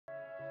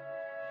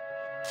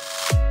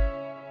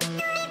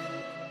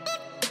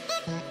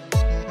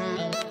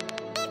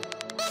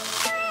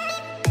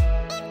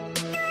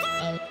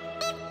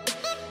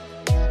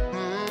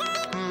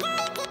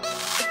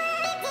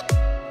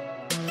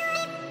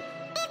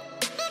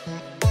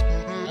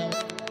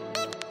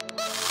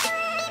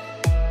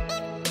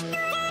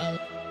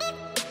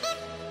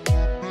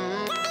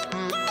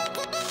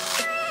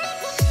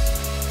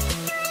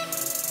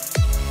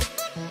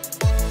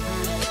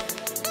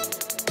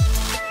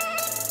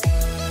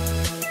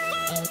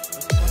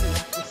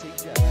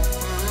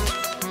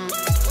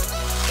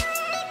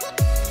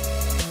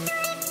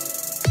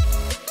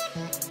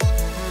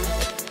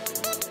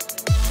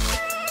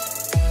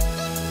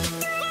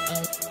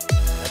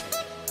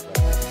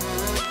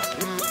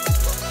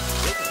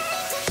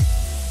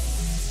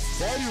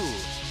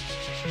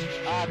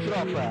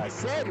tropa.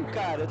 Sério,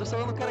 cara? Eu tô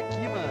salvando o cara aqui,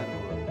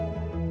 mano.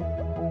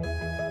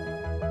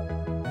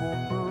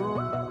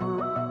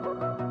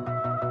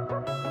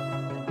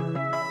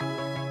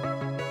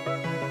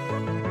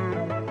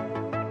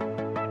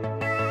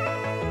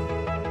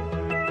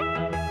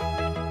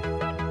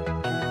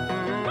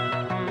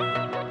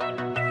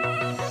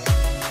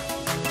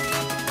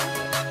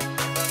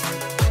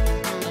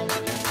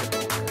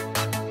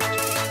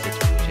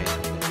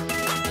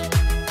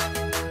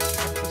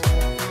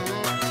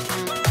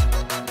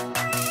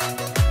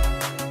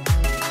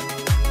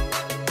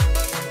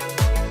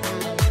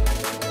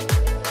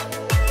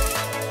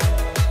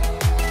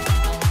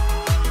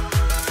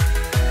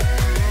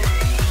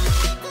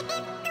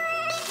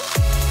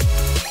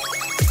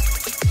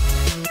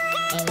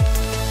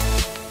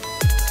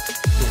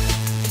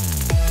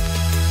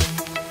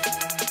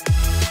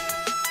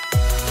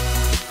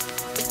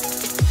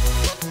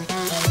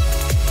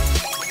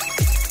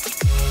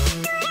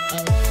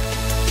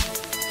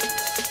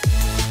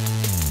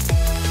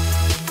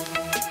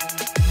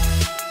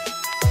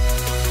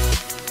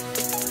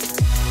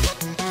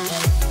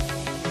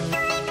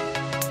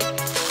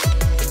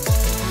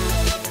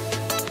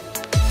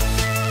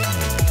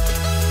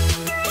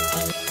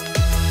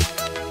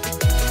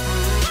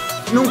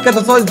 Nunca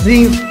tá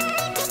sozinho.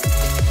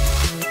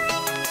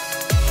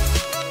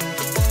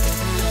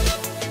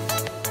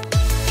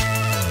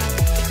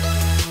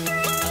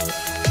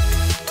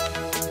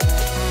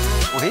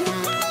 Morri?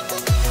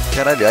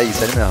 Caralho, aí,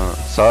 sério mesmo.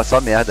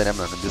 Só merda, né,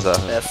 mano?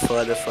 Bizarro. É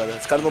foda, é foda.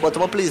 Os caras não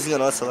botou uma playzinha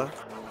nossa lá.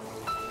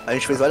 A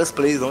gente fez várias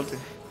plays ontem.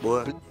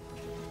 Boa.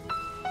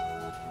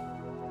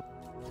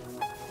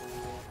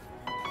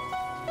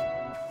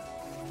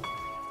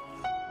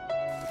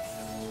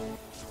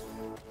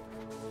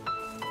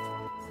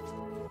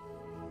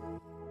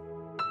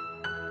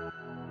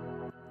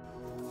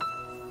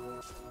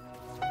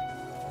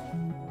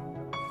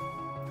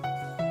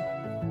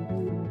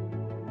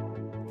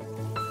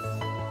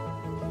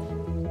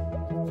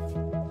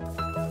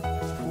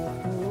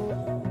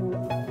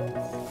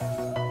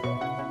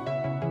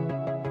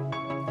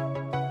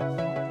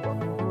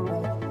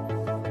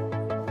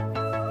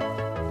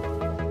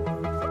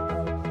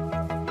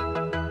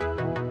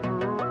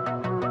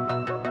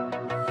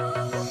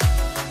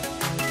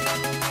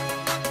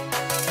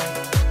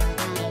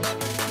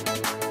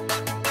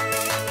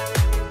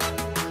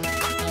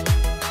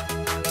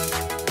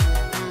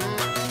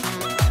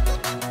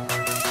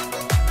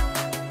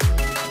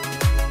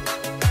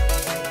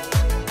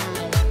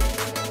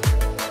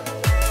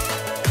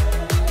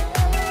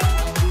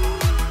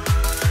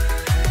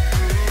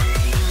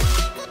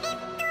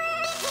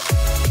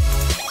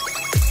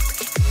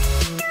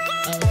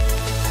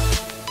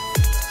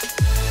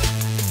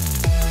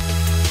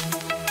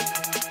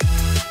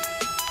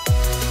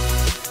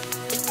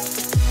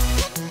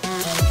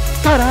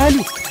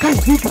 Caralho!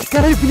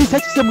 Caralho,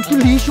 Vinicius, isso é muito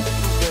lixo!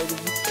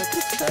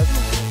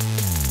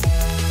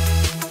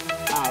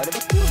 Ah, olha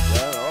pra tudo!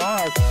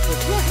 Nossa,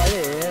 que raio é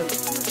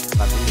essa?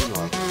 Tá bem de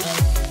novo.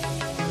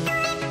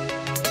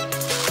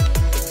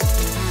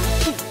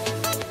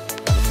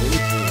 Tá no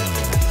bonitinho,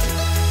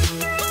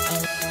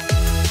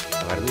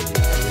 agora no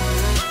dia,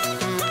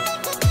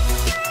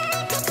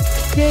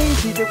 Quem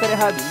se deu o cara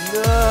errado?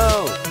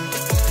 Não!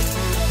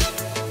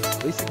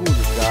 2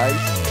 segundos,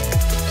 guys.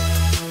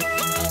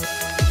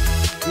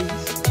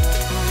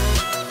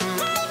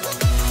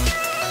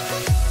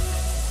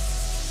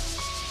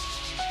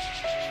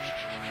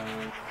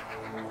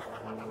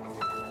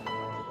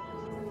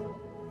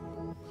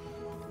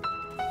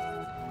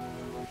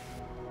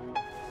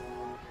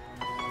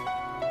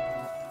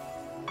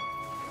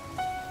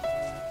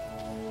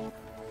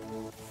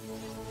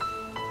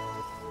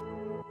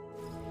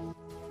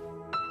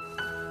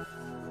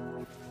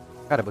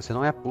 Cara, você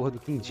não é a porra do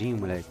Quindinho,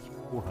 moleque.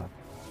 Porra.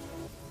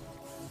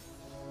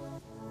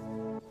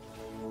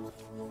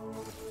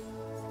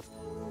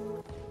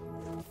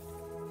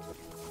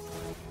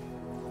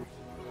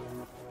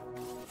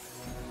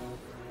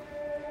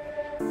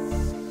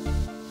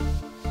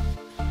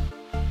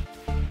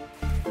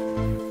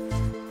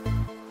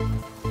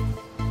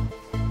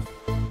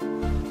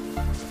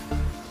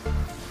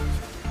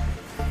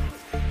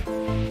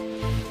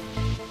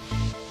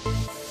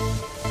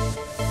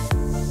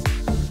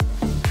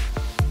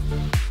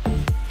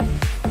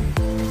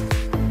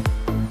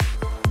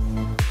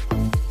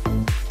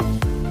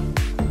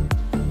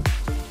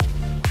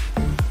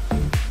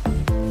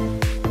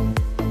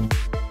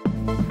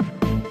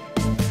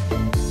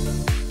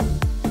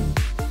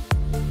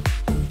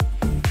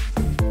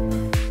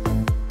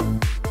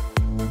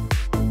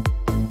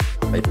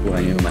 Vai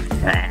porra nenhuma.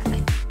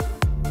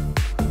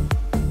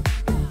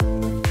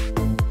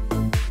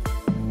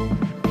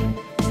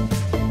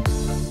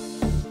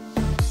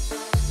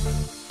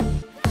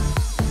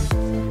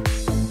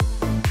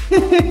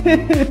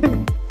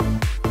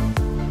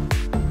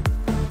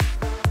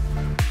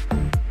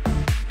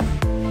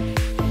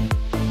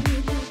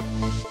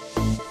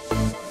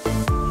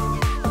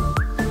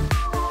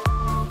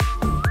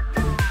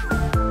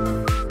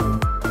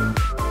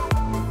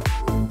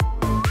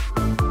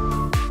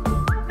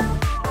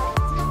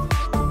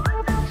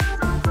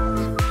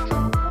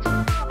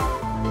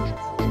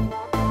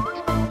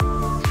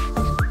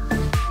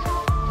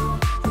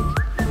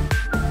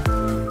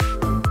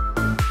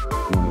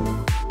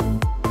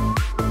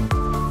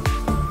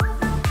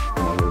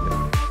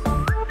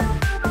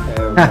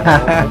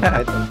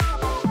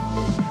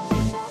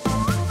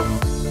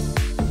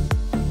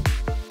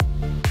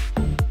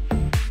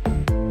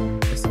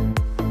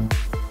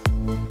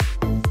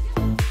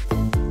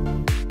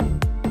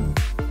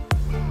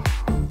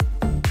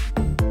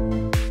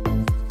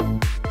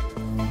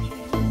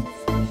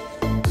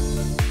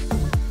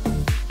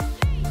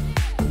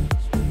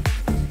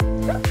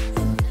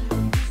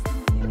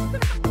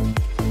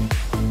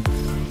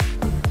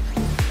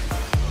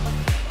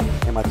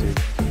 Eu matei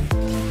ele.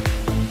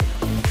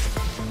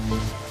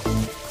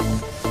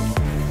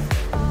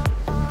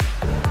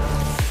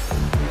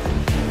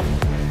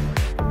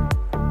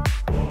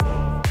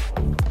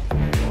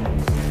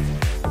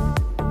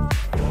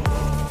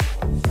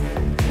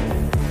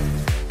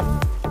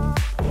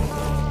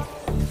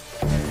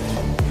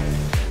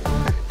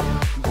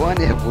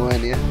 Bonner,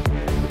 Bonner.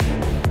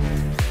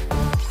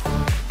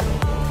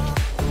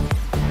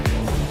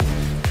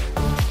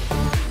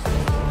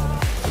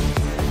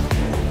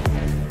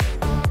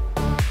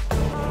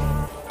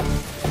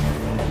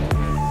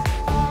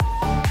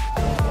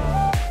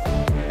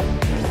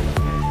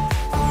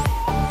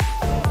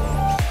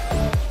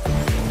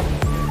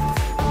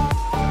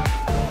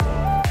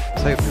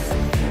 Saiu.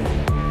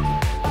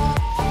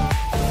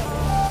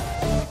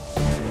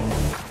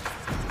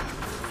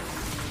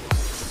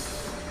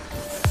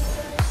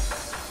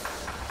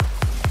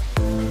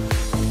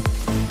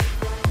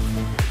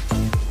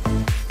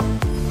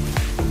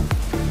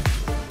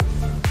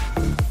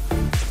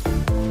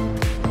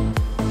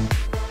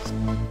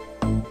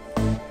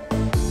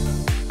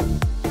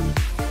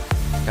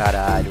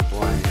 Caralho,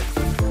 Bonner.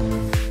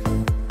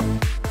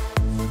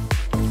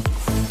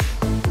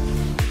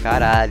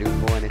 Caralho,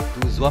 Bonner,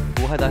 tu usou a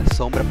porra da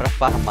sombra pra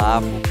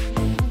farmar, pô.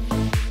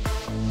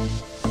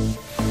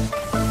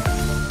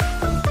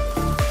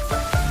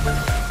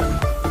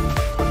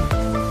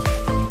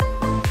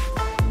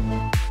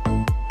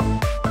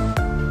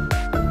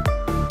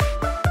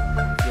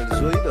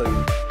 Finalizou aí, Dog?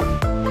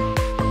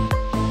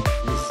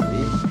 Isso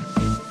aí.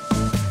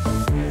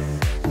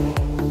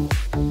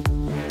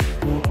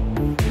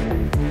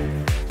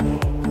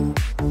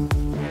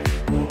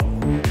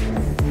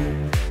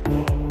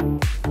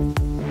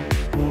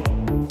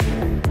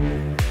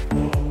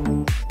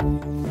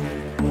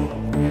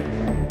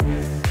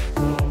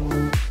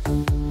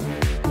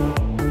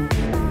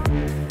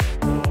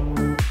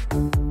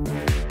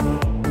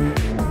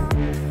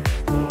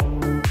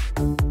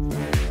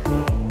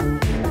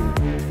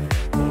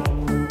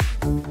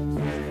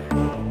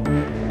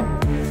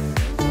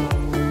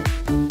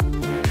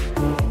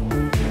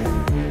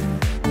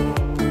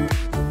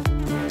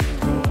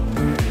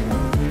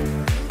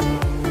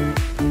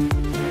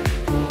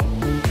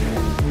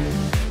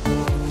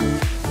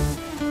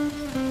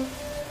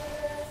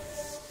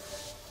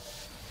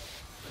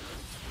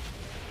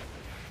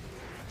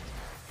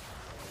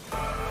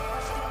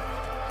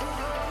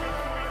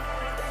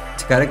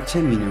 Esse cara que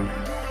tinha minion.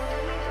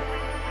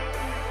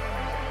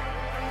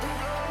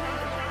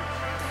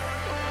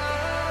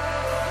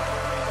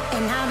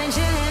 And I've been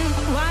chillin',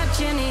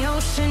 watching the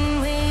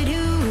ocean with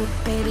you.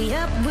 Baby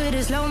up with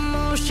a slow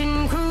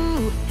motion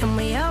crew. And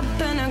we up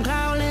in our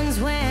growlings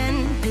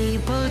when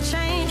people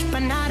change,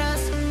 but not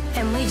us.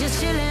 And we just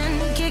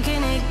chillin',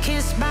 kicking it,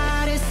 kissed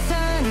by the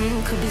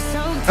sun. Could be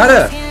so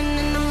Cara! tough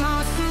in the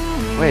moth.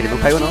 Ué, ele não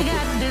caiu não, pô.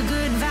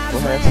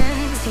 Porra, é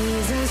essa?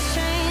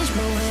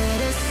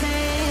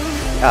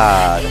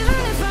 Ah,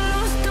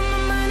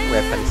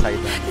 ué, pra ele sair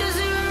da...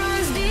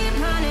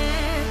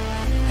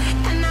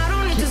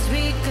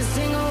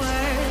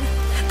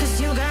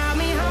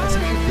 Essa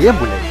aqui,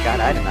 moleque,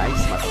 caralho,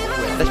 nice, matou.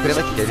 Tá esperando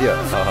aqui, quer ver,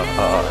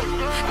 ó?